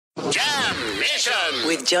Mission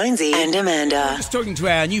with Jonesy and Amanda. Just talking to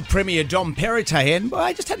our new Premier, Dom Perrottet, and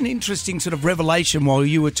I just had an interesting sort of revelation while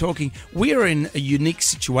you were talking. We're in a unique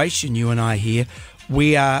situation, you and I here.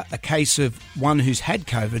 We are a case of one who's had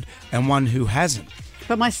COVID and one who hasn't.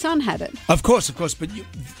 But my son had it. Of course, but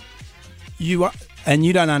you are, and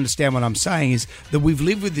you don't understand what I'm saying, is that we've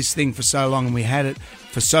lived with this thing for so long and we had it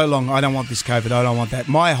for so long. I don't want this COVID, I don't want that.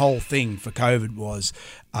 My whole thing for COVID was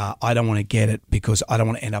I don't want to get it because I don't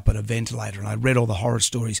want to end up at a ventilator. And I read all the horror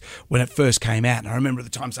stories when it first came out. And I remember at the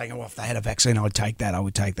time saying, if they had a vaccine, I would take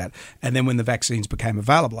that. And then when the vaccines became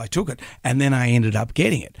available, I took it. And then I ended up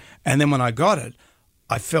getting it. And then when I got it,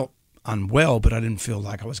 I felt unwell, but I didn't feel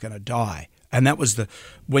like I was going to die. And that was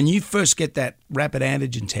when you first get that rapid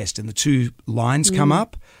antigen test and the two lines come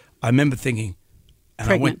up, I remember thinking, and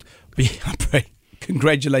Pregnant. I went,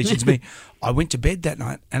 congratulations me. I went to bed that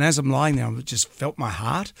night, and as I'm lying there, I just felt my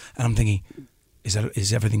heart, and I'm thinking,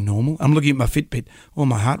 is everything normal? I'm looking at my Fitbit. Oh,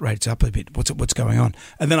 my heart rate's up a bit. What's going on?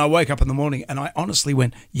 And then I woke up in the morning, and I honestly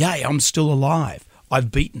went, yay, I'm still alive.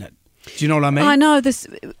 I've beaten it. Do you know what I mean? I know this.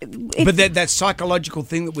 But that psychological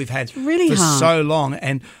thing that we've had really for hard. So long,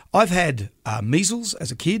 and I've had measles as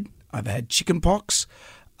a kid. I've had chickenpox.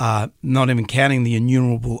 Not even counting the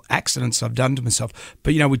innumerable accidents I've done to myself.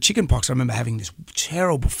 But, with chickenpox, I remember having this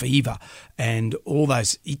terrible fever and all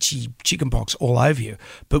those itchy chickenpox all over you.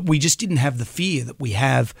 But we just didn't have the fear that we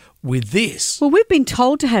have with this. Well, we've been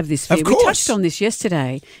told to have this fear. Of course. We touched on this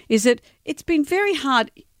yesterday, is that it's been very hard.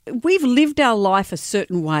 We've lived our life a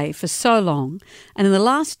certain way for so long, and in the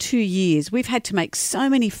last 2 years, we've had to make so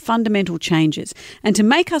many fundamental changes. And to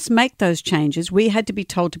make us make those changes, we had to be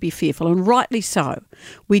told to be fearful, and rightly so.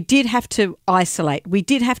 We did have to isolate. We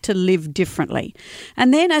did have to live differently.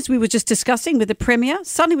 And then, as we were just discussing with the Premier,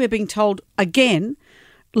 suddenly we're being told again,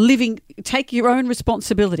 take your own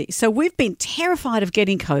responsibility. So we've been terrified of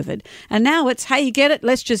getting COVID, and now it's, hey, you get it,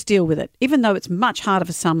 let's just deal with it, even though it's much harder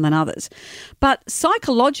for some than others. But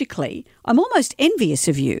psychologically, I'm almost envious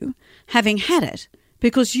of you having had it,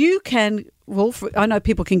 because you can, I know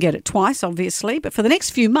people can get it twice, obviously, but for the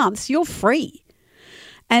next few months, you're free.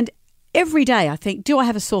 And every day I think, do I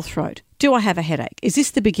have a sore throat? Do I have a headache? Is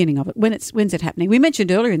this the beginning of it? When's it happening? We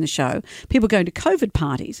mentioned earlier in the show, people going to COVID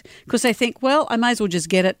parties because they think, well, I may as well just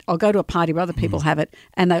get it. I'll go to a party where other people have it,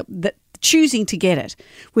 and they're choosing to get it.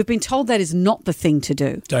 We've been told that is not the thing to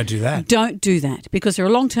do. Don't do that. Don't do that, because there are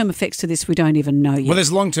long-term effects to this we don't even know yet. Well,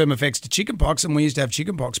 there's long-term effects to chickenpox, and we used to have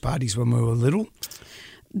chickenpox parties when we were little.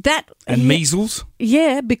 And measles.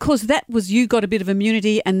 Yeah, because that was, you got a bit of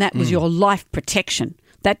immunity and that was your life protection.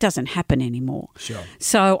 That doesn't happen anymore. Sure.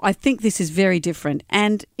 So I think this is very different.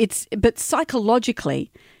 But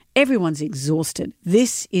psychologically, everyone's exhausted.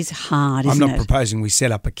 This is hard, isn't it? I'm not proposing we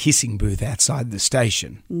set up a kissing booth outside the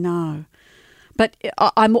station. No. But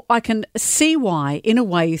I can see why, in a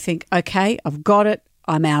way, you think, okay, I've got it,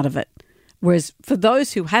 I'm out of it. Whereas for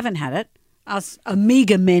those who haven't had it, us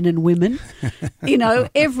Amiga men and women,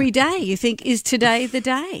 every day you think, is today the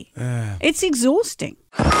day? It's exhausting.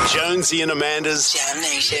 Jonesy and Amanda's Jam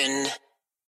Nation.